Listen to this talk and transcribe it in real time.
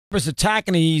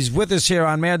attacking. He's with us here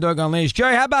on Mad Dog Unleashed.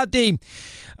 Jerry, how about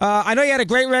I know you had a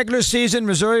great regular season,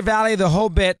 Missouri Valley, the whole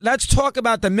bit. Let's talk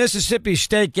about the Mississippi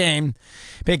State game,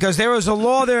 because there was a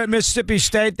law there at Mississippi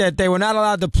State that they were not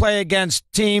allowed to play against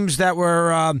teams that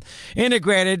were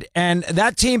integrated, and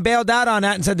that team bailed out on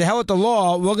that and said, to hell with the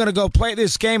law, we're going to go play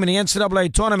this game in the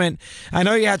NCAA tournament. I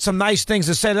know you had some nice things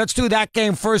to say. Let's do that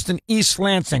game first in East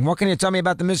Lansing. What can you tell me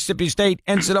about the Mississippi State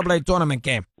NCAA tournament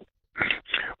game?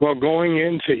 Well, going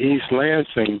into East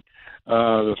Lansing,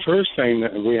 the first thing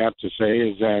that we have to say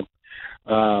is that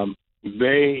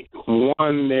they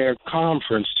won their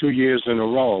conference 2 years in a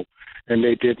row, and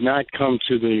they did not come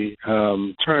to the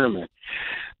tournament.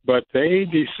 But they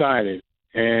decided,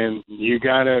 and you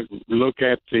got to look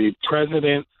at the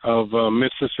president of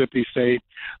Mississippi State,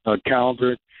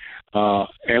 Calvert,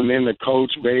 and then the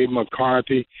coach, Babe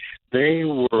McCarthy. They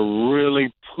were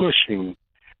really pushing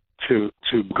to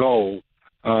go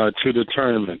to the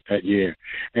tournament that year.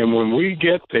 And when we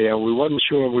get there, we wasn't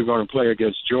sure we were going to play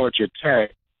against Georgia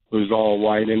Tech, who's all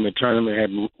white, in the tournament,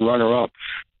 had runner-up.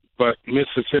 But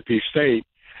Mississippi State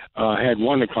had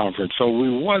won the conference. So we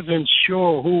wasn't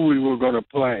sure who we were going to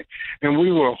play. And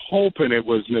we were hoping it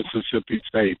was Mississippi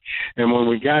State. And when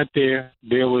we got there,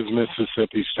 there was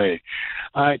Mississippi State.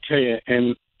 I tell you,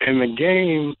 and the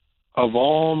game of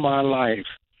all my life,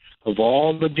 of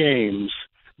all the games,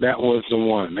 that was the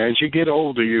one. As you get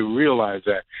older, you realize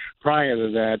that. Prior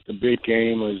to that, the big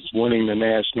game was winning the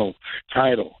national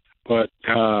title. But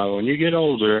when you get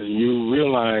older, you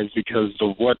realize because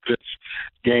of what this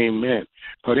game meant.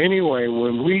 But anyway,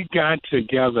 when we got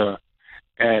together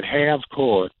at half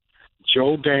court,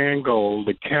 Joe Dangold,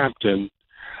 the captain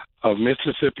of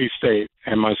Mississippi State,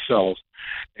 and myself,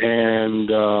 and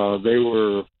they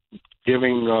were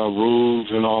giving rules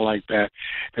and all like that.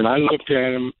 And I looked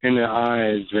at him in the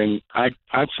eyes, and I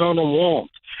saw the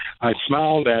warmth. I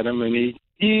smiled at him, and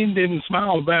he didn't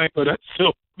smile back, but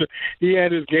he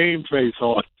had his game face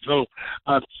on. So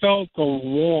I felt the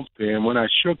warmth there. And when I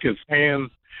shook his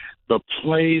hand, the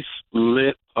place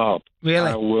lit up. Really?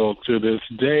 I will, to this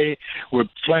day, with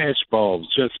flash bulbs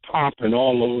just popping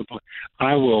all over the place.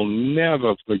 I will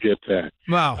never forget that.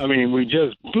 Wow. I mean, we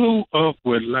just blew up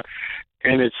with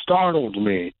and it startled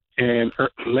me. And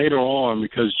later on,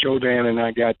 because Joe Dan and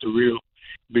I got to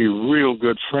be real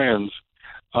good friends,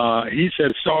 he said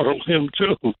it startled him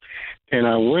too. And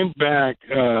I went back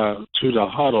to the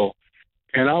huddle,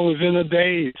 and I was in a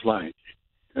daze, like.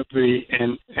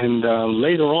 And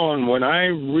later on, when I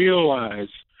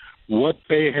realized what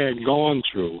they had gone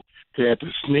through, they had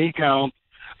to sneak out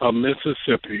of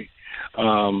Mississippi.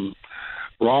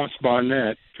 Ross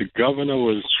Barnett, the governor,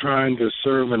 was trying to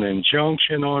serve an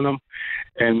injunction on them,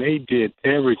 and they did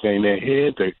everything. They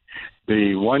had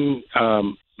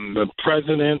the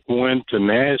president went to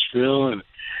Nashville,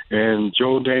 and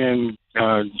Joe Dan,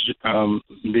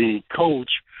 the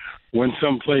coach, went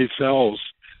someplace else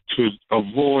to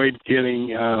avoid getting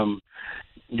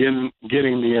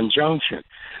the injunction.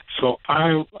 So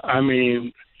I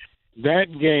mean,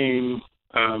 that game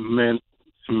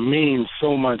means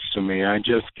so much to me. I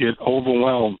just get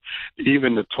overwhelmed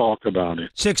even to talk about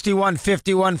it.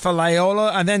 61-51 for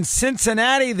Loyola. And then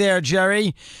Cincinnati there,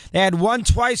 Jerry. They had won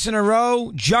twice in a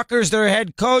row. Jucker's their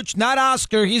head coach. Not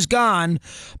Oscar, he's gone.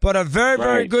 But a very,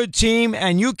 very good team.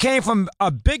 And you came from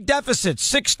a big deficit,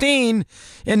 16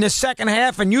 in the second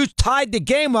half, and you tied the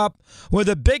game up with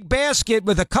a big basket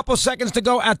with a couple seconds to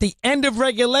go at the end of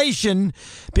regulation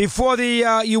before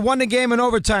you won the game in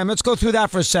overtime. Let's go through that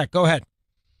for a sec. Go ahead.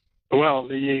 Well,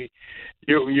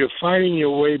 you're fighting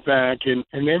your way back, and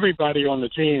everybody on the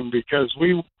team, because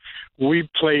we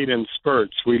played in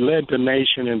spurts. We led the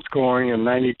nation in scoring and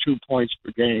 92 points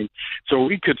per game, so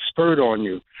we could spurt on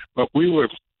you. But we were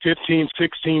 15,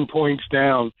 16 points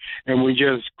down, and we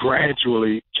just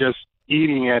gradually just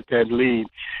eating at that lead.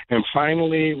 And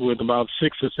finally, with about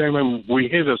 6 or 7, we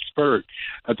hit a spurt.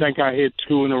 I think I hit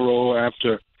 2 in a row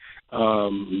after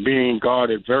being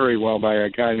guarded very well by a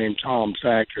guy named Tom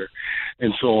Sacker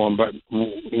and so on. But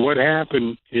what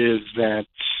happened is that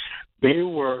they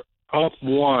were up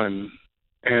 1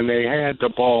 and they had the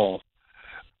ball,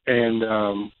 and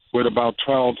with about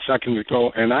 12 seconds to go,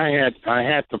 and I had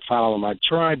to foul him. I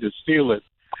tried to steal it,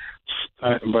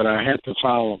 but I had to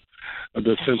foul him,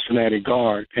 the Cincinnati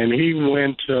guard, and he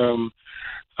went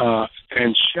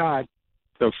and shot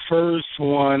the first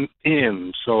one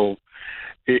in. So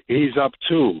he's up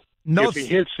 2. If he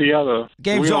hits the other,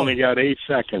 we only got 8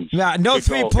 seconds. Yeah, no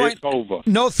 3-point. It's over.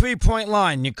 No 3-point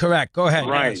line. You're correct. Go ahead.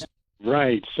 Right, yes.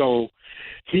 Right. So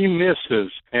he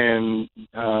misses, and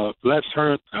Les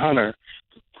Hunter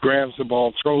grabs the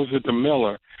ball, throws it to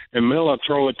Miller, and Miller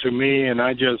throw it to me, and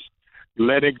I just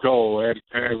let it go.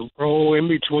 I roll in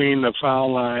between the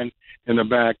foul line and the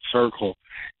back circle.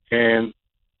 And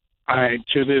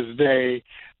to this day,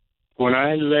 when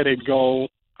I let it go,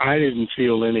 I didn't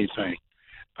feel anything.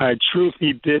 I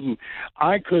truly didn't.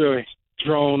 I could have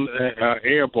thrown an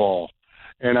air ball,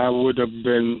 and I wouldn't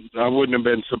have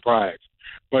been surprised.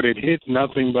 But it hit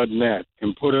nothing but net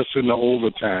and put us in the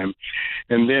overtime.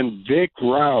 And then Vic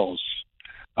Rouse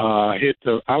I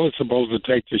was supposed to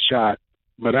take the shot,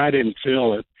 but I didn't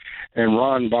feel it. And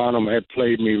Ron Bonham had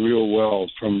played me real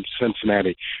well from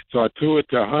Cincinnati. So I threw it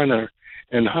to Hunter,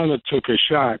 and Hunter took a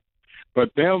shot.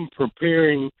 But them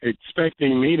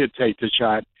expecting me to take the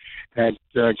shot, had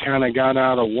kind of got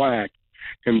out of whack.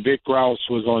 And Vic Rouse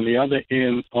was on the other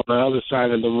end, on the other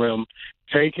side of the rim,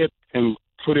 take it and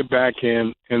put it back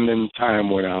in, and then time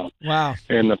went out. Wow.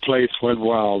 And the place went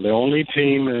wild. The only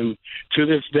team to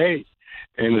this day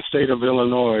in the state of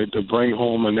Illinois to bring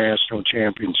home a national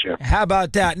championship. How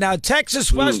about that? Now,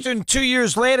 Texas Western 2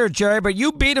 years later, Jerry, but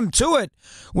you beat them to it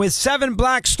with 7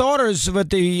 black starters with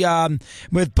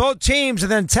both teams,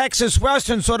 and then Texas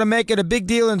Western sort of make it a big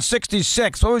deal in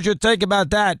 '66. What was your take about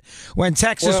that when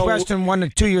Texas Western won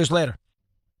it 2 years later?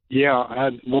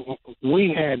 Yeah,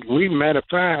 matter of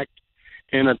fact,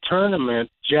 in a tournament,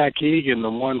 Jack Egan, the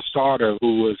one starter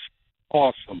who was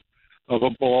awesome of a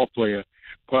ball player,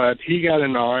 but he got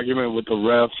in an argument with the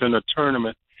refs in a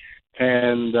tournament,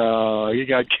 and he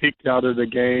got kicked out of the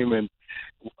game, and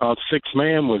our sixth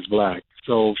man was black.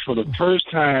 So for the first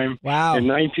time in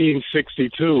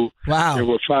 1962, there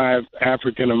were 5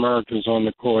 African Americans on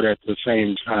the court at the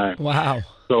same time. Wow.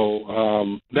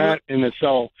 So that in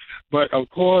itself. But, of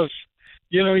course,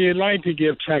 you'd like to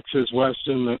give Texas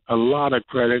Western a lot of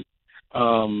credit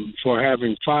for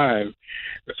having 5.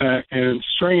 And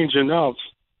strange enough,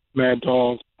 Mad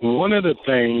Dog, one of the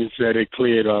things that it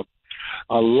cleared up,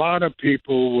 a lot of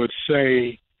people would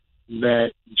say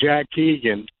that Jack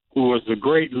Egan, who was a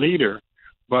great leader,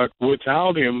 but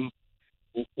without him,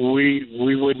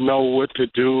 we wouldn't know what to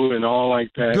do and all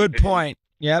like that. Good point.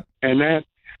 Yep.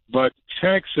 But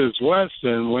Texas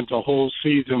Western went the whole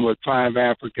season with 5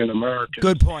 African Americans.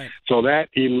 Good point. So that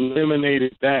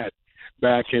eliminated that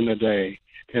back in the day.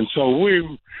 And so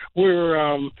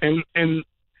and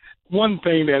one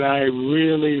thing that I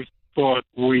really thought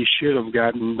we should have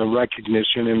gotten the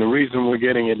recognition, and the reason we're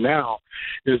getting it now,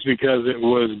 is because it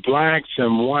was blacks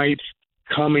and whites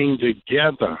coming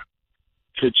together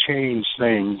to change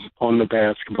things on the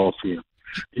basketball field.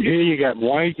 Here you got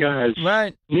white guys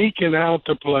sneaking out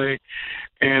to play,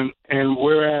 and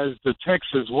whereas the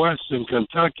Texas Western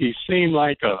Kentucky seemed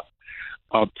like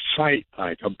a fight,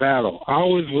 like a battle,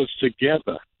 ours was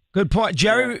together. Good point,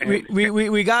 Jerry.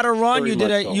 We got to run. You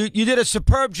did a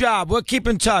superb job. We'll keep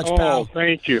in touch, pal. Oh,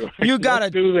 thank you. You got to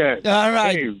do that. All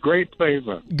right. Hey, great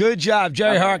flavor. Good job,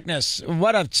 Jerry Harkness.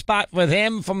 What a spot with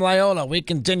him from Loyola. We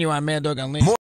continue on Mad Dog Unleashed.